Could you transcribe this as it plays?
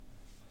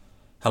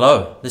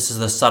Hello, this is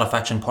the Sutter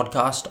Faction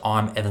podcast.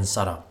 I'm Evan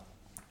Sutter.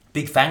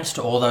 Big thanks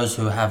to all those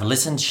who have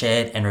listened,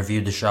 shared, and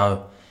reviewed the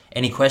show.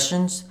 Any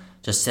questions?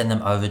 Just send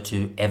them over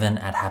to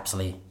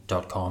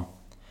evan@hapsley.com.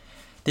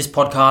 This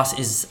podcast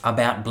is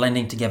about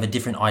blending together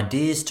different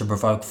ideas to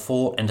provoke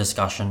thought and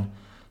discussion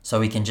so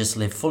we can just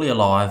live fully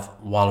alive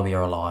while we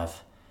are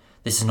alive.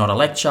 This is not a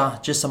lecture,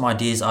 just some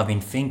ideas I've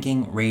been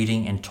thinking,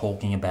 reading, and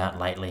talking about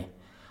lately.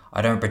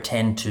 I don't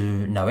pretend to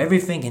know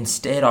everything,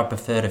 instead I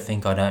prefer to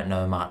think I don't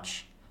know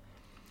much.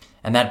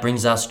 And that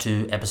brings us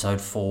to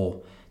episode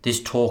 4.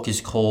 This talk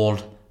is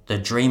called The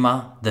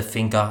Dreamer, the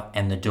Thinker,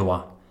 and the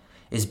Doer.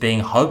 Is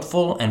being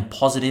hopeful and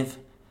positive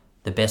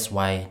the best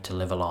way to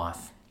live a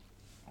life?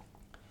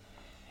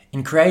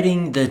 In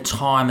creating the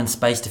time and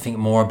space to think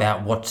more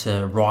about what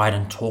to write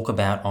and talk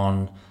about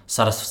on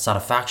Sutter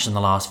Faction the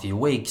last few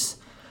weeks,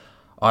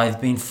 I've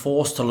been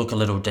forced to look a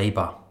little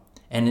deeper.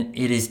 And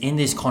it is in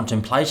this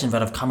contemplation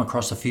that I've come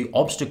across a few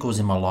obstacles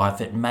in my life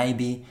that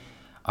maybe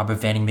are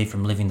preventing me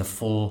from living the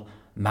full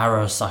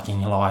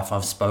marrow-sucking life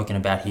I've spoken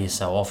about here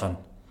so often.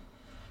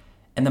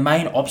 And the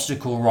main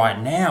obstacle right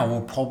now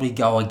will probably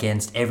go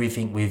against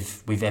everything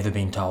we've ever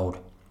been told.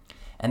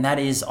 And that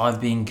is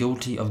I've been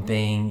guilty of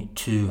being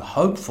too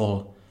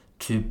hopeful,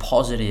 too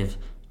positive,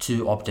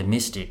 too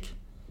optimistic.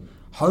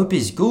 Hope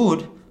is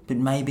good, but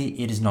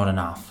maybe it is not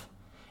enough.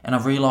 And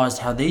I've realised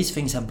how these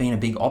things have been a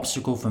big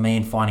obstacle for me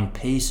in finding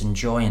peace and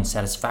joy and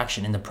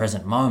satisfaction in the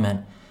present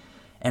moment.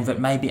 And that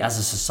maybe as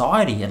a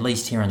society, at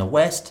least here in the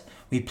West,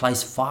 we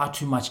place far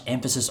too much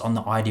emphasis on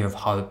the idea of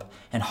hope,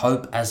 and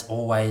hope as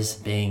always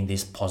being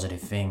this positive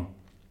thing.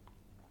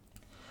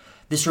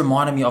 This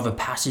reminded me of a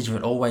passage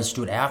that always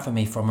stood out for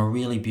me from a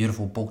really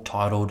beautiful book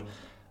titled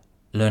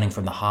Learning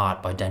from the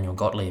Heart by Daniel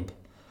Gottlieb.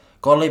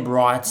 Gottlieb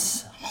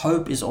writes,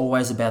 "Hope is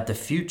always about the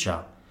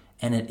future,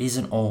 and it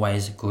isn't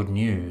always good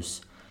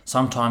news.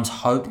 Sometimes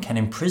hope can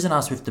imprison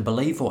us with the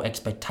belief or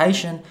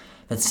expectation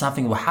that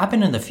something will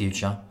happen in the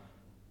future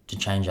to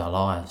change our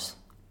lives."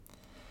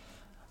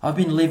 I've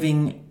been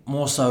living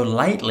more so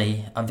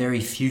lately a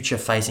very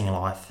future-facing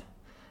life.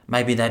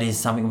 Maybe that is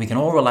something we can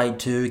all relate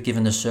to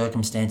given the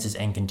circumstances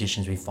and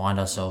conditions we find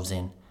ourselves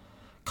in.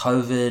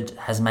 COVID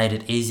has made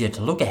it easier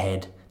to look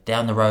ahead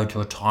down the road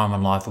to a time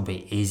when life will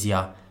be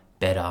easier,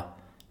 better,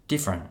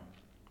 different.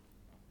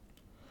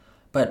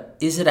 But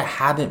is it a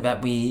habit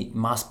that we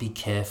must be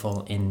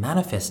careful in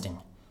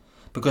manifesting?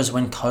 Because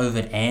when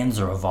COVID ends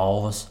or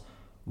evolves,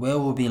 where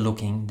will we be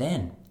looking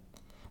then?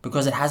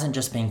 Because it hasn't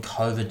just been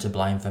COVID to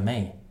blame for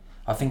me.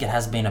 I think it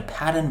has been a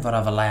pattern that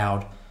I've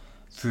allowed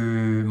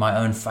through my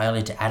own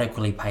failure to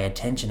adequately pay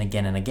attention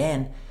again and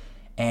again,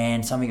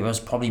 and something that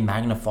was probably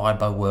magnified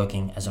by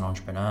working as an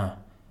entrepreneur.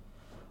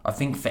 I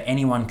think for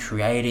anyone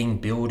creating,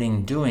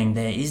 building, doing,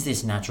 there is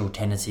this natural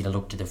tendency to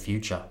look to the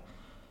future.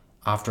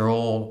 After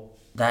all,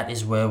 that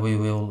is where we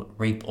will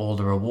reap all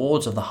the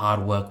rewards of the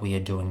hard work we are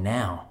doing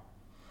now.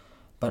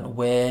 But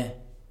where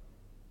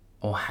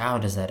or how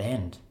does that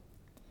end?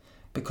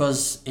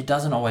 Because it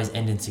doesn't always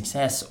end in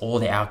success or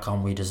the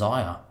outcome we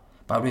desire.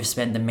 But we've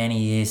spent the many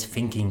years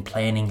thinking,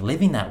 planning,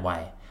 living that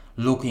way,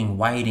 looking,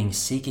 waiting,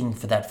 seeking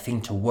for that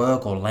thing to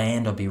work or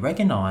land or be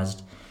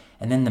recognized.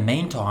 And in the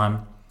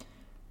meantime,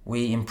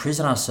 we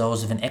imprison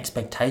ourselves with an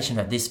expectation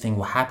that this thing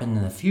will happen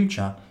in the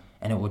future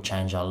and it will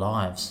change our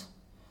lives.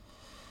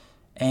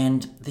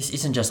 And this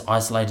isn't just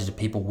isolated to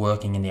people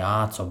working in the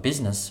arts or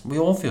business. We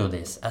all feel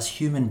this as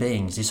human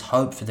beings, this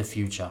hope for the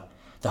future.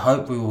 The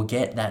hope we will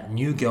get that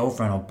new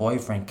girlfriend or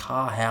boyfriend,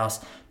 car, house,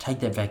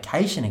 take that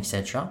vacation,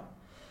 etc.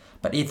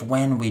 But if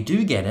when we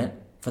do get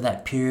it, for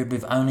that period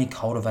we've only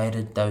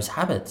cultivated those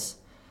habits.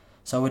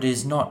 So it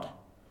is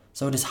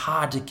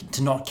hard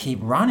to not keep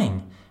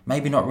running,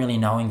 maybe not really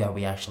knowing that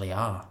we actually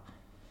are.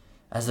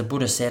 As the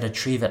Buddha said, a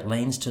tree that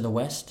leans to the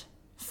west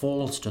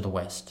falls to the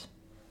west.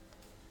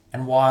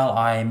 And while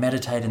I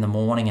meditate in the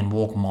morning and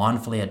walk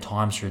mindfully at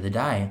times through the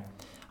day,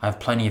 I have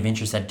plenty of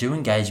interests that do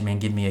engage me and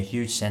give me a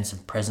huge sense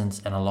of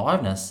presence and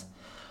aliveness.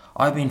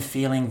 I've been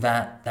feeling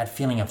that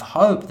feeling of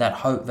hope, that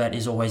hope that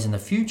is always in the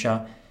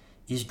future,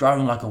 is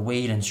growing like a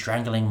weed and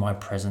strangling my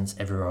presence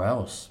everywhere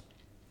else.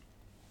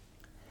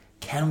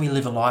 Can we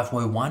live a life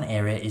where one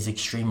area is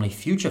extremely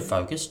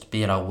future-focused,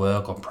 be it our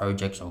work or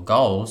projects or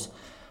goals,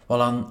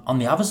 while on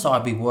the other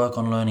side we work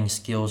on learning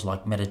skills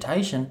like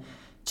meditation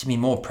to be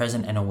more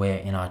present and aware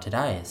in our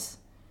todays?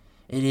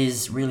 It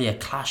is really a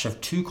clash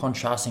of two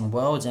contrasting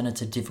worlds, and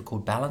it's a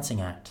difficult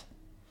balancing act.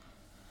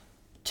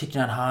 Thich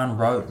Nhat Hanh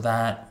wrote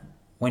that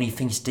when he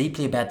thinks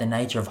deeply about the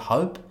nature of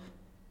hope,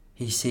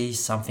 he sees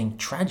something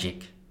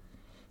tragic.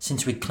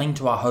 Since we cling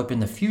to our hope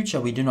in the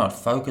future, we do not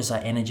focus our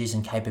energies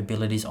and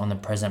capabilities on the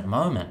present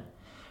moment.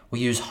 We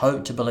use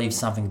hope to believe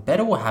something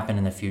better will happen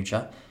in the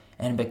future,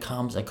 and it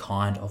becomes a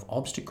kind of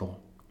obstacle.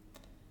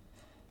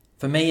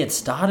 For me, it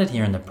started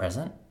here in the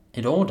present.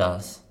 It all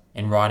does.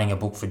 In writing a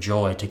book for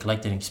joy, to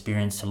collect an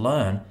experience to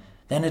learn,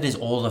 then it is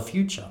all the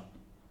future.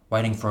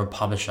 Waiting for a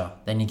publisher,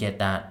 then you get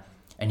that,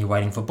 and you're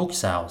waiting for book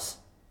sales.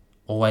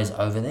 Always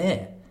over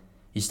there.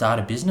 You start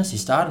a business, you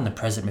start in the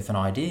present with an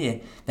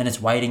idea, then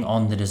it's waiting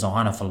on the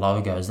designer for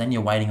logos, then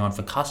you're waiting on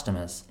for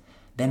customers,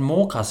 then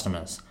more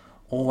customers,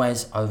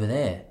 always over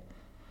there.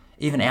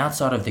 Even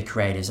outside of the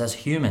creatives, as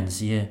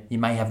humans, you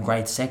may have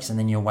great sex and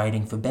then you're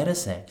waiting for better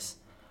sex.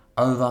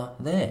 Over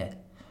there.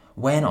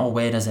 When or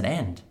where does it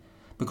end?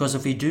 Because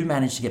if we do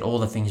manage to get all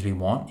the things we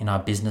want in our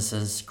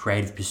businesses,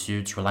 creative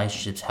pursuits,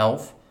 relationships,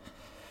 health,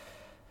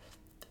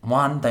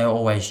 one, they are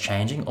always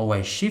changing,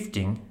 always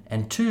shifting,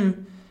 and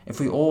two, if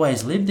we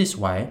always live this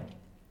way,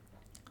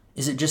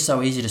 is it just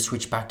so easy to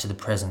switch back to the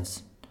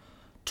present,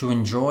 to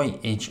enjoy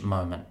each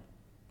moment,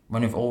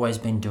 when we've always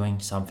been doing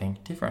something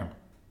different?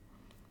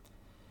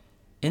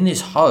 In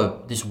this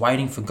hope, this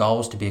waiting for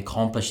goals to be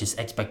accomplished, this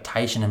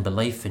expectation and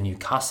belief for new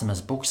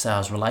customers, book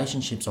sales,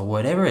 relationships, or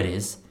whatever it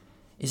is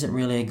it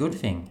really a good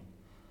thing?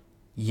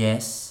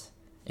 Yes,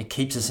 it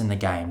keeps us in the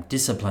game,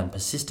 disciplined,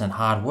 persistent,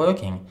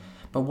 hard-working,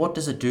 but what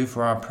does it do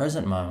for our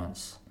present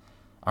moments?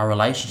 Our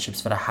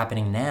relationships that are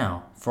happening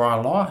now, for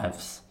our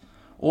lives,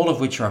 all of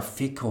which are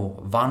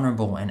fickle,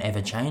 vulnerable, and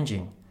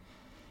ever-changing.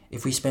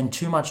 If we spend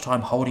too much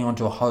time holding on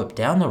to a hope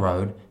down the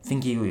road,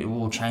 thinking it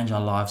will change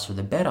our lives for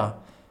the better,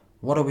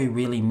 what are we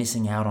really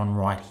missing out on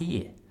right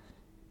here,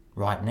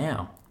 right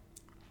now?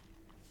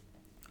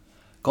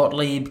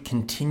 Gottlieb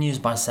continues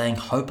by saying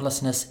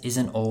hopelessness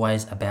isn't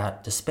always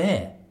about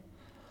despair.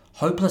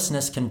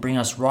 Hopelessness can bring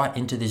us right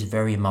into this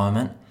very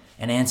moment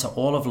and answer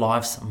all of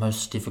life's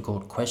most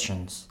difficult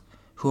questions.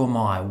 Who am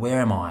I?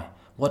 Where am I?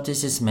 What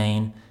does this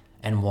mean?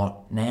 And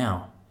what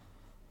now?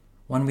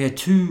 When we are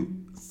too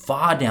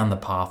far down the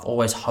path,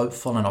 always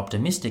hopeful and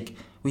optimistic,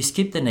 we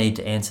skip the need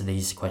to answer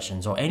these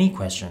questions or any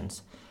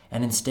questions,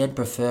 and instead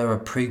prefer a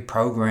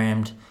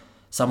pre-programmed,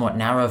 somewhat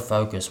narrow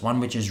focus, one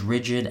which is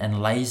rigid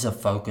and laser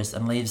focused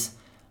and leaves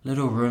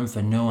little room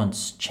for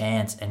nuance,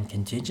 chance, and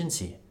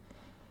contingency.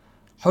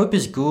 Hope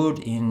is good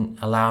in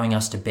allowing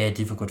us to bear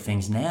difficult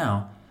things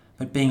now,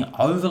 but being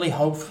overly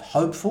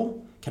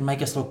hopeful can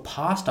make us look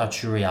past our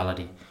true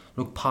reality,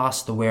 look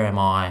past the where am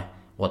I,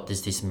 what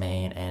does this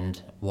mean,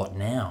 and what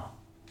now?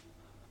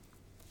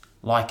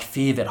 Like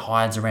fear that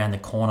hides around the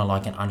corner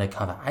like an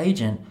undercover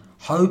agent,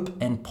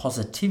 hope and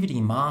positivity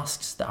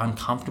masks the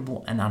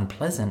uncomfortable and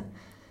unpleasant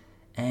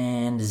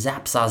and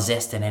zaps our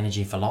zest and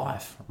energy for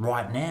life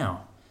right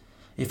now.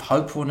 If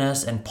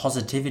hopefulness and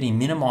positivity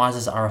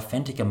minimizes our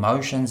authentic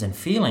emotions and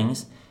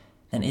feelings,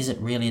 then is it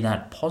really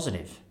that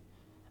positive,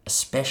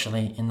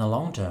 especially in the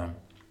long term?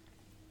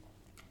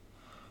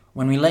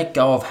 When we let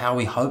go of how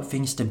we hope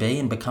things to be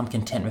and become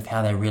content with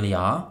how they really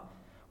are,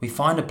 we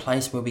find a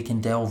place where we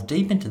can delve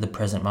deep into the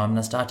present moment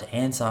and start to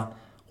answer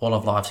all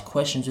of life's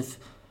questions with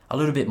a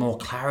little bit more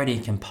clarity,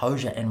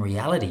 composure, and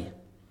reality.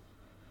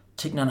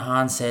 Thich Nhat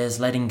Hanh says,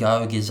 letting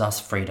go gives us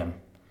freedom.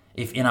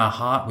 If in our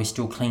heart we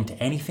still cling to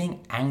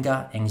anything,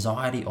 anger,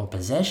 anxiety, or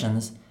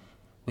possessions,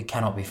 we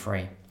cannot be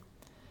free.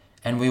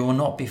 And we will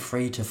not be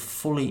free to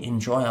fully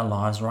enjoy our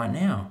lives right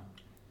now.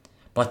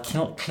 By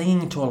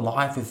clinging to a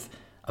life with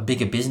a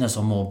bigger business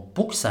or more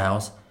book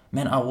sales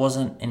meant I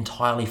wasn't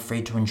entirely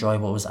free to enjoy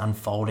what was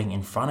unfolding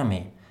in front of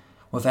me,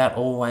 without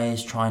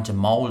always trying to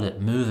mold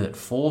it, move it,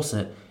 force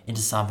it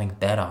into something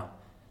better.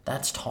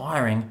 That's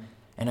tiring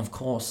and, of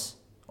course,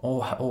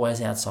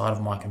 always outside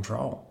of my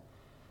control.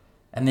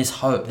 And this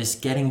hope, this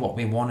getting what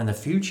we want in the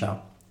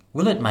future,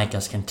 will it make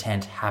us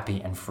content,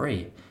 happy, and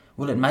free?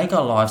 Will it make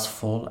our lives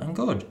full and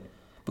good?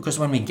 Because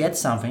when we get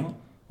something,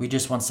 we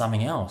just want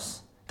something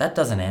else. That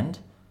doesn't end.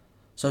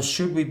 So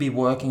should we be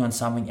working on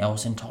something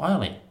else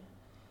entirely?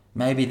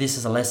 Maybe this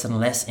is a lesson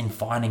less in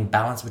finding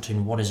balance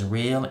between what is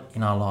real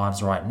in our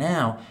lives right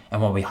now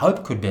and what we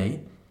hope could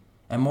be,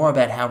 and more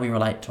about how we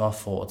relate to our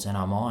thoughts and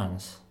our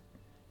minds.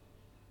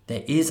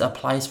 There is a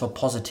place for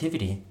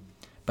positivity,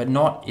 but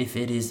not if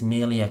it is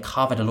merely a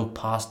cover to look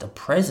past a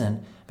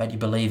present that you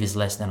believe is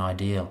less than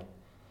ideal.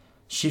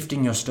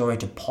 Shifting your story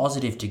to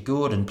positive, to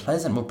good and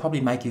pleasant will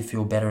probably make you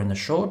feel better in the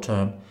short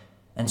term,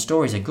 and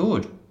stories are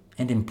good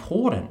and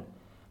important,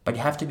 but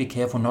you have to be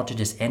careful not to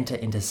just enter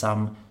into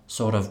some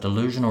sort of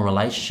delusional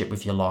relationship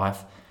with your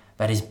life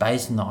that is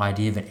based on the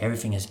idea that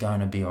everything is going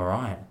to be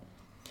alright.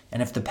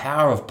 And if the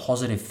power of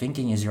positive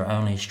thinking is your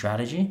only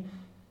strategy,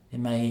 it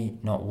may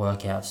not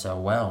work out so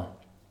well.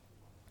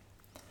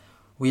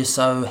 We are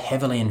so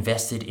heavily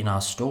invested in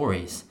our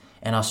stories,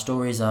 and our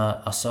stories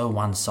are so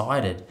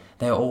one-sided.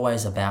 They're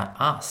always about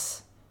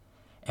us.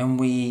 And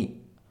we,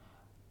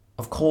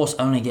 of course,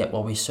 only get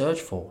what we search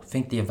for.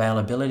 Think the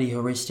availability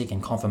heuristic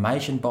and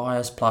confirmation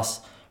bias,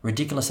 plus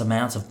ridiculous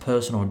amounts of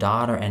personal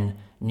data and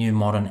new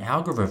modern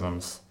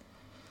algorithms.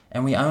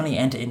 And we only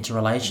enter into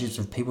relationships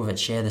with people that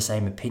share the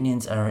same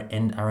opinions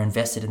and are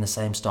invested in the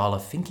same style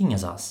of thinking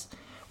as us,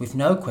 with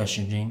no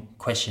questioning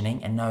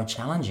and no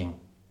challenging.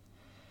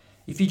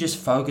 If you just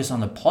focus on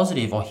the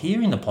positive or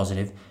hearing the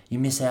positive, you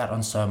miss out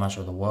on so much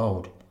of the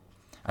world.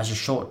 As a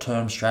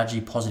short-term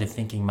strategy, positive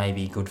thinking may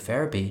be good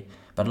therapy,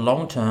 but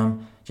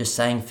long-term, just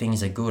saying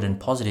things are good and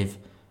positive,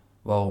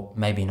 well,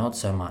 maybe not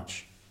so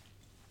much.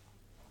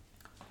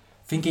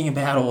 Thinking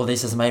about all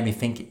this has made me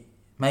think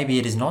maybe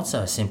it is not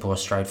so simple or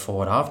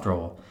straightforward after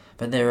all,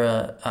 but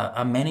there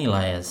are many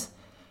layers.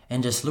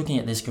 And just looking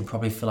at this could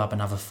probably fill up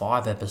another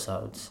 5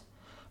 episodes.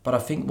 But I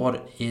think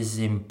what is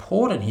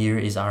important here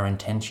is our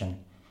intention.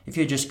 If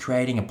you're just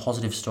creating a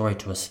positive story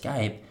to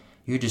escape,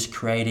 you're just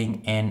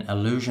creating an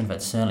illusion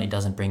that certainly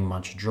doesn't bring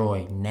much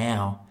joy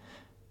now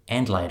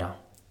and later.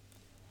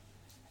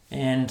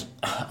 And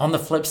on the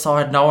flip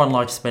side, no one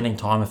likes spending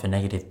time with a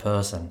negative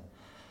person.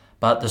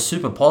 But the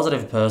super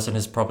positive person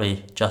is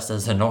probably just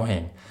as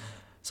annoying.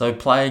 So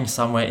playing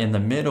somewhere in the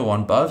middle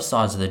on both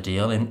sides of the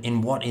deal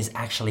in what is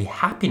actually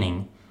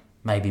happening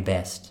may be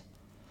best.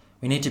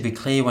 We need to be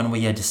clear when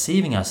we are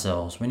deceiving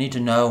ourselves. We need to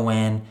know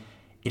when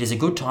it is a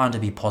good time to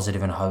be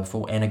positive and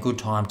hopeful and a good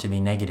time to be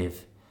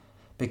negative.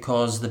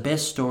 Because the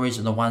best stories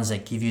are the ones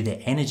that give you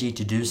the energy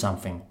to do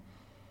something.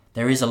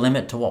 There is a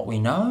limit to what we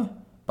know,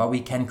 but we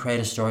can create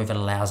a story that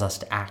allows us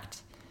to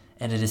act.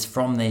 And it is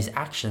from these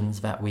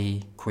actions that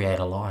we create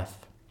a life.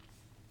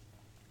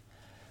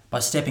 By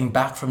stepping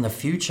back from the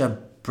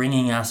future,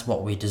 bringing us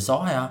what we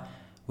desire,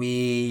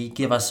 we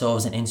give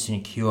ourselves an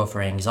instant cure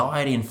for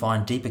anxiety and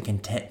find deeper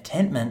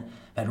contentment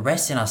that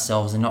rests in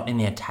ourselves and not in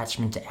the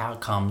attachment to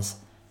outcomes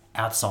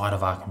outside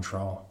of our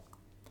control.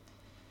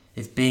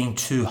 If being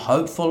too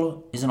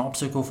hopeful is an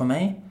obstacle for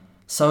me,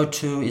 so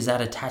too is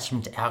that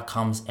attachment to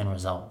outcomes and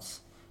results.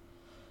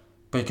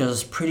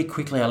 Because pretty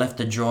quickly I left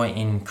the joy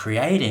in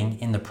creating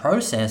in the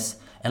process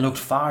and looked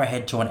far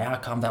ahead to an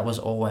outcome that was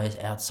always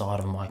outside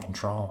of my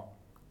control.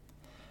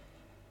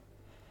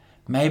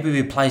 Maybe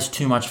we place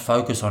too much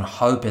focus on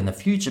hope in the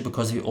future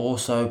because we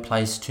also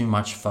place too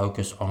much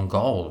focus on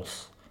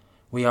goals.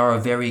 We are a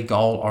very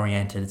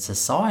goal-oriented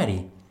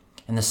society,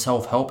 and the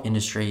self-help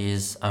industry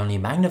is only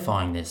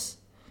magnifying this.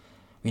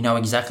 We know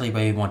exactly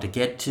where we want to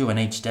get to and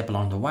each step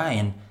along the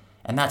way,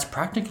 and that's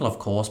practical, of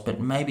course,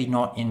 but maybe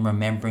not in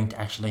remembering to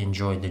actually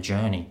enjoy the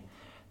journey.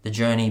 The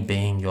journey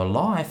being your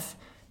life,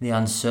 the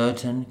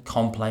uncertain,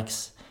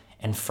 complex,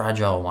 and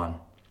fragile one.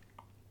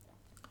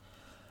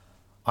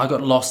 I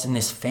got lost in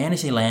this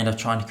fantasy land of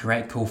trying to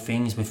create cool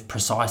things with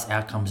precise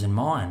outcomes in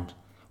mind.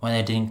 When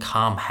they didn't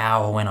come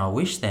how or when I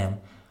wished them,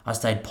 I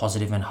stayed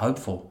positive and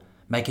hopeful,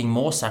 making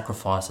more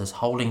sacrifices,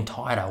 holding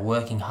tighter,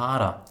 working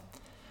harder.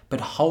 But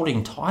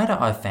holding tighter,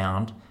 I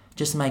found,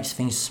 just makes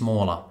things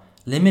smaller,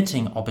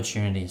 limiting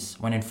opportunities,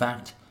 when in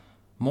fact,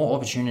 more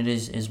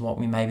opportunities is what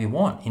we maybe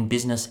want in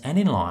business and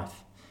in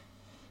life.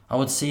 I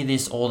would see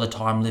this all the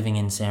time living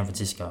in San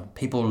Francisco.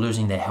 People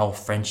losing their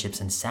health, friendships,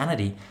 and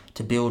sanity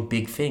to build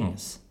big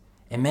things.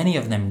 And many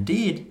of them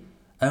did,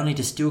 only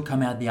to still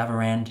come out the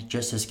other end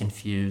just as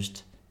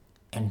confused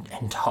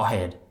and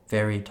tired,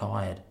 very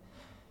tired.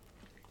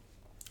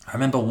 I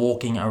remember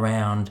walking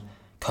around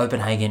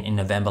Copenhagen in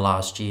November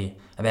last year,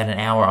 about an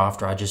hour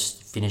after I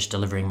just finished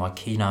delivering my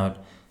keynote,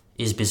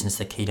 Is Business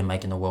the Key to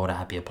Making the World a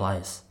Happier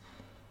Place?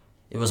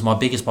 It was my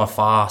biggest by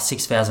far,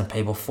 6,000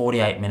 people,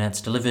 48 minutes,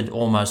 delivered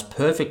almost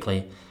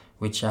perfectly,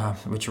 which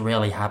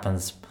rarely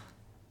happens,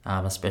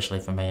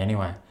 especially for me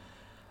anyway.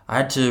 I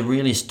had to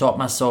really stop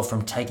myself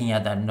from taking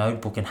out that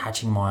notebook and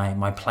hatching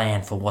my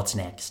plan for what's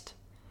next.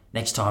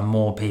 Next time,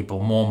 more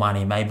people, more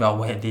money, maybe I'll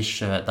wear this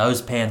shirt,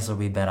 those pants will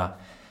be better.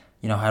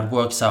 You know, I'd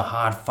worked so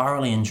hard,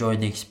 thoroughly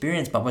enjoyed the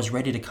experience, but was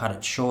ready to cut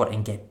it short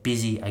and get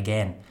busy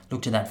again.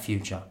 Look to that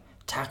future,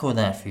 tackle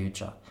that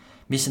future.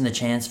 Missing the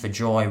chance for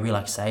joy,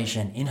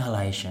 relaxation,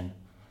 inhalation.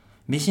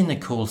 Missing the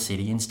cool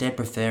city, instead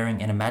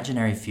preferring an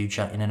imaginary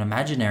future in an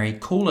imaginary,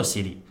 cooler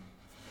city.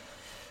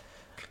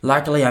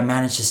 Luckily, I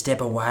managed to step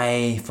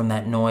away from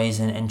that noise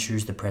and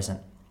choose the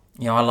present.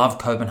 You know, I love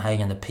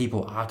Copenhagen, the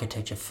people,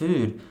 architecture,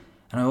 food,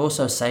 and I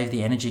also save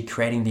the energy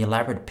creating the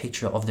elaborate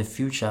picture of the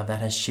future that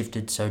has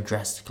shifted so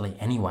drastically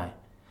anyway,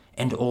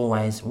 and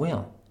always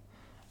will.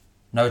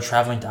 No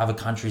traveling to other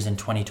countries in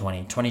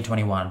 2020,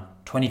 2021,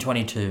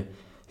 2022,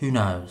 who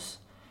knows?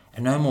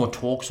 And no more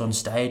talks on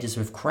stages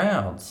with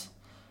crowds.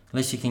 At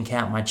least you can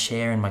count my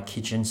chair in my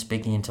kitchen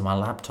speaking into my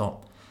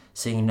laptop,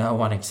 seeing no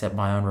one except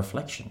my own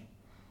reflection.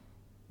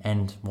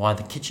 And why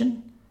the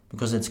kitchen?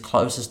 Because it's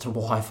closest to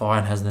Wi-Fi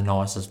and has the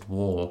nicest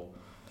wall.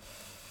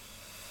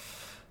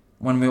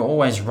 When we're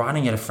always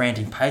running at a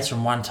frantic pace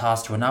from one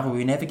task to another,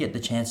 we never get the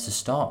chance to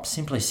stop,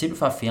 simply sit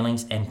with our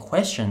feelings and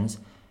questions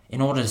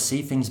in order to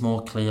see things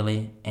more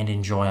clearly and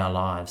enjoy our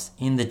lives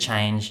in the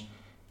change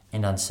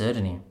and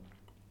uncertainty.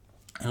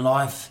 And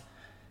life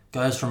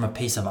goes from a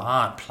piece of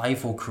art,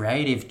 playful,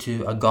 creative,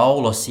 to a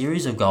goal or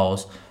series of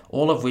goals,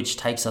 all of which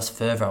takes us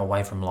further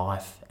away from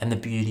life and the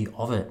beauty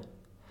of it.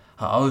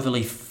 Our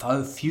overly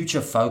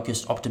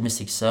future-focused,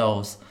 optimistic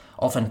selves,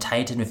 often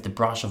tainted with the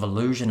brush of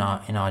illusion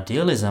and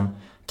idealism,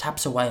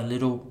 taps away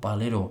little by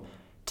little,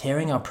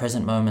 tearing our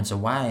present moments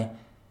away,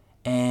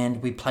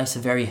 and we place a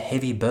very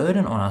heavy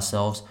burden on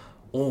ourselves,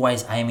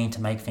 always aiming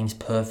to make things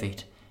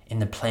perfect in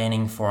the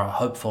planning for our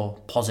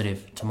hopeful,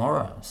 positive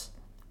tomorrows.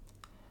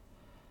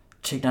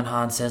 Thich Nhat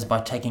Hanh says, by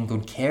taking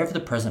good care of the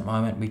present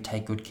moment, we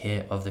take good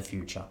care of the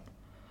future.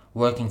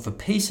 Working for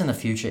peace in the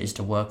future is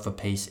to work for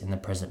peace in the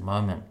present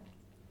moment.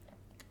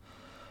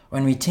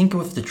 When we tinker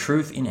with the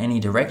truth in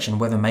any direction,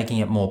 whether making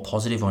it more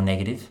positive or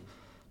negative,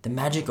 the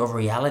magic of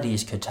reality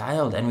is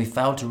curtailed and we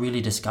fail to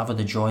really discover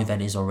the joy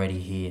that is already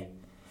here.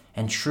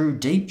 And true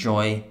deep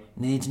joy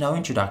needs no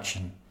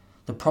introduction.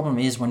 The problem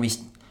is when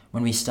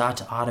we start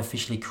to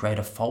artificially create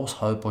a false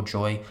hope or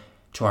joy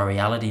to our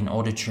reality in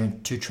order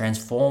to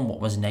transform what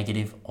was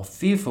negative or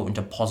fearful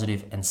into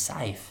positive and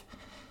safe.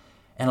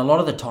 And a lot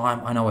of the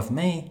time, I know with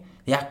me,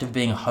 the act of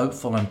being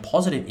hopeful and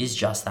positive is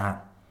just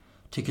that,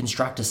 to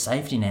construct a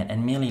safety net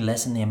and merely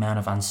lessen the amount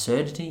of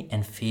uncertainty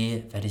and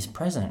fear that is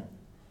present.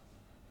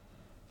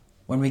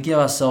 When we give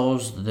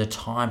ourselves the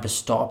time to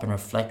stop and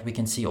reflect, we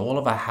can see all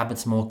of our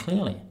habits more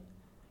clearly.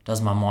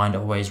 Does my mind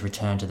always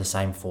return to the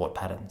same thought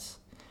patterns?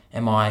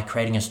 Am I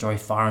creating a story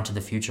far into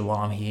the future while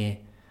I'm here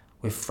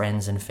with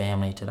friends and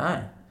family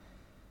today?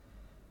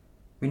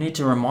 We need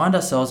to remind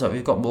ourselves that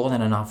we've got more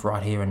than enough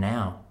right here and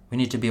now. We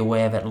need to be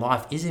aware that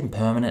life is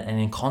impermanent and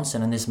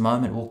inconstant, and this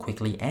moment will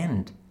quickly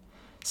end.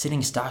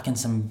 Sitting stuck in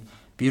some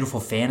beautiful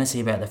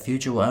fantasy about the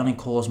future will only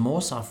cause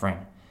more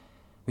suffering.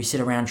 We sit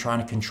around trying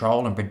to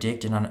control and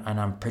predict an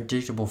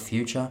unpredictable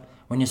future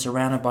when you're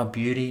surrounded by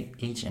beauty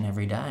each and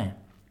every day.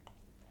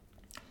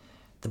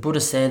 The Buddha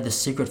said the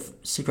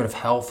secret of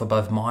health for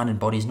both mind and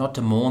body is not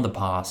to mourn the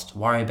past,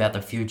 worry about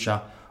the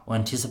future, or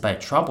anticipate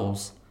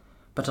troubles,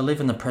 but to live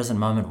in the present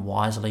moment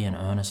wisely and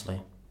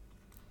earnestly.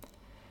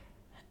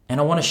 And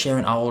I want to share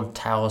an old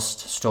Taoist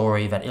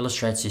story that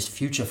illustrates this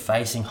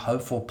future-facing,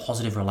 hopeful,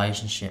 positive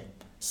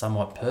relationship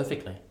somewhat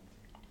perfectly.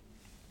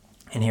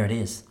 And here it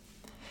is.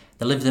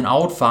 There lived an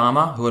old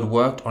farmer who had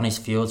worked on his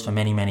fields for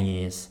many, many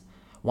years.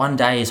 One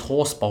day his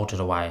horse bolted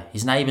away.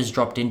 His neighbours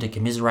dropped in to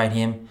commiserate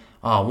him.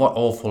 "Oh, what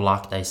awful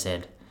luck," they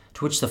said.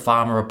 To which the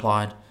farmer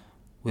replied,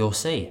 "We'll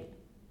see."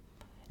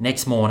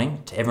 Next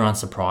morning, to everyone's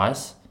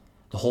surprise,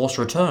 the horse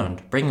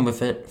returned, bringing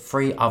with it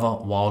 3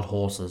 other wild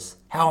horses.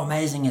 "How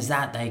amazing is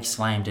that?" they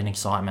exclaimed in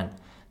excitement.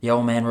 The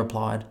old man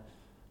replied,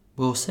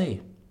 "We'll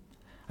see."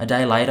 A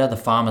day later, the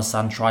farmer's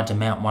son tried to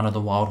mount one of the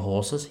wild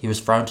horses. He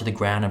was thrown to the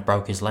ground and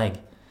broke his leg.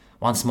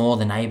 Once more,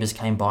 the neighbours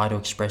came by to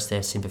express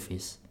their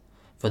sympathies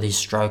for this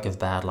stroke of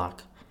bad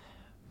luck.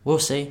 "We'll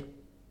see,"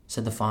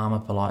 said the farmer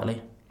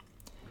politely.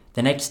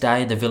 The next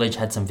day, the village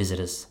had some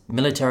visitors,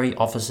 military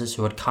officers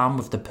who had come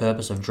with the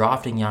purpose of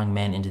drafting young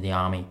men into the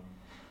army.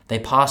 They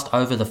passed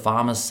over the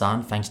farmer's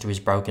son thanks to his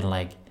broken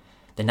leg.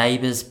 The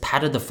neighbours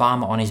patted the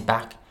farmer on his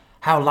back.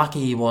 How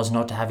lucky he was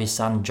not to have his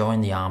son join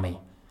the army.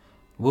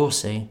 "We'll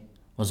see,"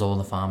 was all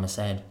the farmer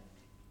said.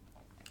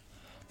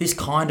 This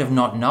kind of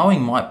not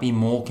knowing might be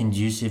more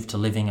conducive to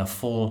living a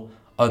full,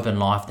 open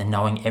life than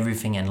knowing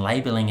everything and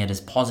labelling it as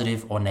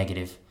positive or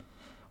negative.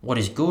 What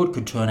is good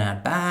could turn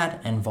out bad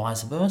and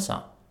vice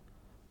versa.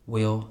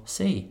 We'll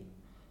see.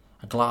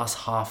 A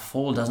glass half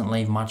full doesn't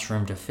leave much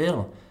room to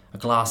fill. A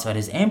glass that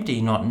is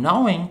empty, not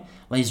knowing,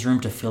 leaves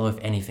room to fill with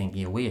anything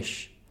you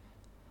wish.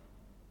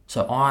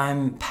 So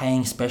I'm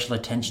paying special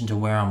attention to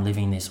where I'm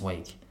living this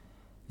week,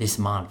 this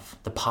month,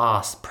 the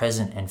past,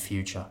 present and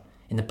future,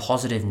 in the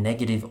positive,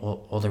 negative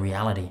or the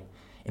reality.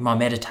 In my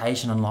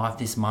meditation and life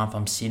this month,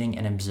 I'm sitting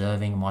and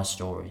observing my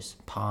stories,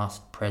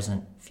 past,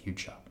 present,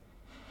 future.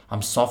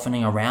 I'm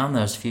softening around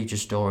those future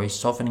stories,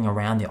 softening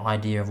around the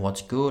idea of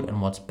what's good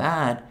and what's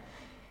bad,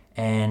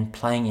 and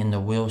playing in the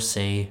will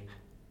see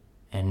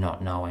and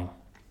not knowing.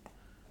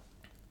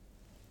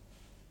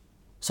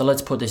 So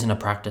let's put this into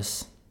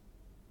practice.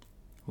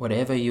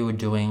 Whatever you are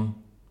doing,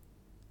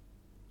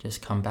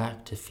 just come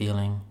back to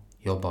feeling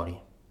your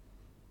body.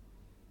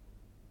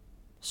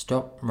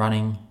 Stop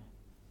running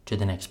to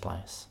the next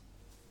place.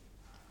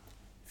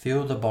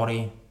 Feel the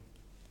body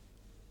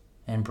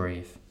and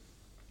breathe.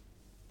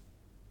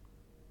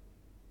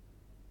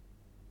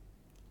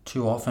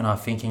 Too often our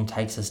thinking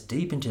takes us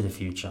deep into the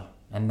future,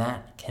 and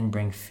that can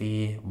bring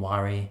fear,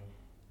 worry,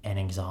 and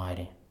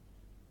anxiety.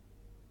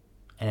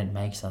 And it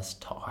makes us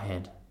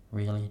tired,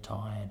 really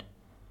tired.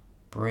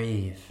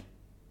 Breathe.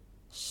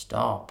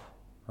 Stop.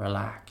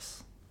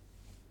 Relax.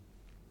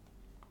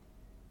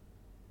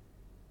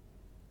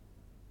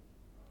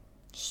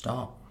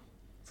 Stop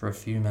for a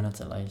few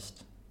minutes at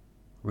least.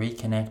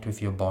 Reconnect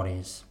with your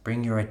bodies.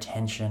 Bring your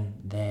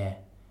attention there.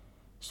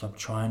 Stop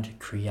trying to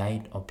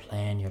create or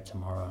plan your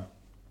tomorrow.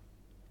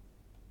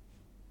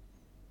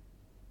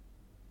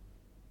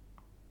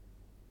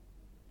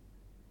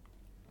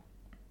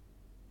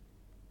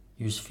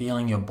 Use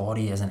feeling your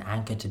body as an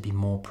anchor to be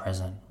more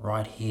present,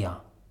 right here,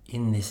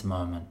 in this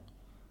moment.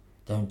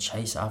 Don't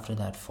chase after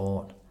that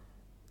thought.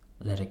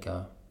 Let it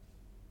go.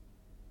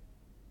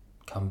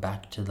 Come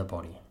back to the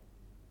body.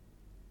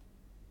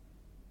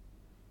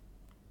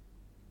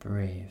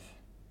 Breathe.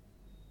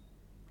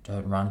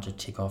 Don't run to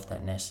tick off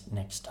that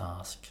next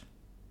task.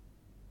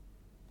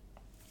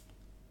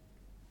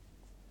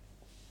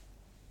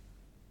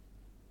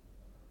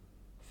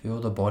 Feel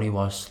the body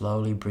while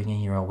slowly bringing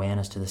your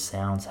awareness to the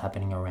sounds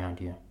happening around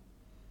you.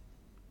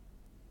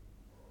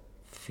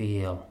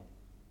 Feel.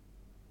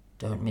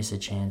 Don't miss a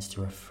chance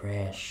to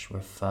refresh,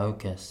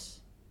 refocus,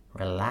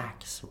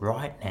 relax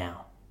right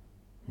now,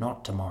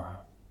 not tomorrow.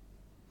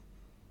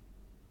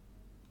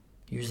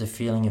 Use the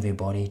feeling of your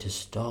body to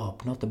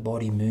stop, not the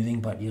body moving,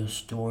 but your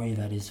story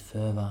that is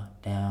further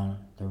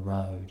down the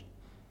road.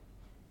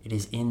 It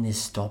is in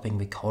this stopping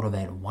we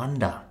cultivate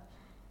wonder,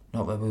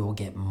 not that we will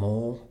get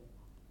more,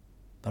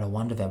 but a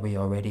wonder that we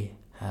already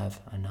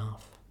have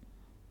enough.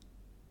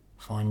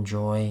 Find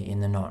joy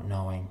in the not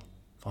knowing.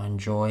 Find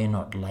joy in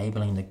not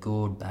labeling the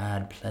good,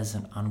 bad,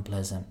 pleasant,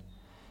 unpleasant.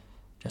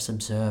 Just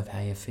observe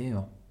how you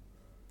feel.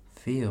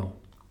 Feel.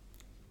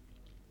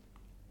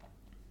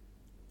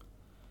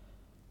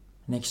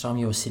 Next time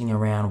you're sitting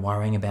around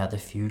worrying about the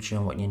future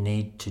and what you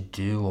need to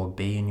do or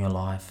be in your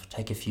life,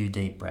 take a few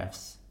deep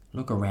breaths.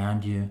 Look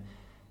around you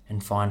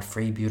and find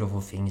 3 beautiful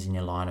things in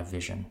your line of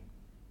vision.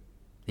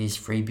 These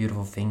 3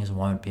 beautiful things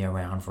won't be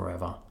around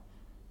forever.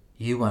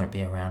 You won't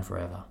be around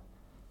forever.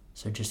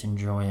 So just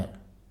enjoy it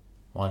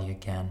while you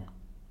can.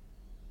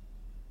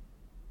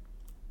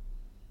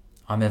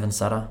 I'm Evan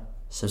Sutter.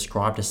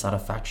 Subscribe to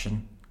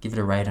Sutterfaction, give it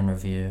a rate and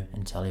review,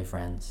 and tell your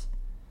friends.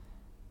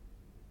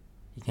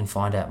 You can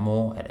find out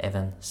more at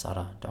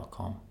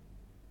evansutter.com.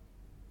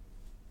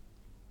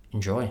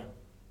 Enjoy.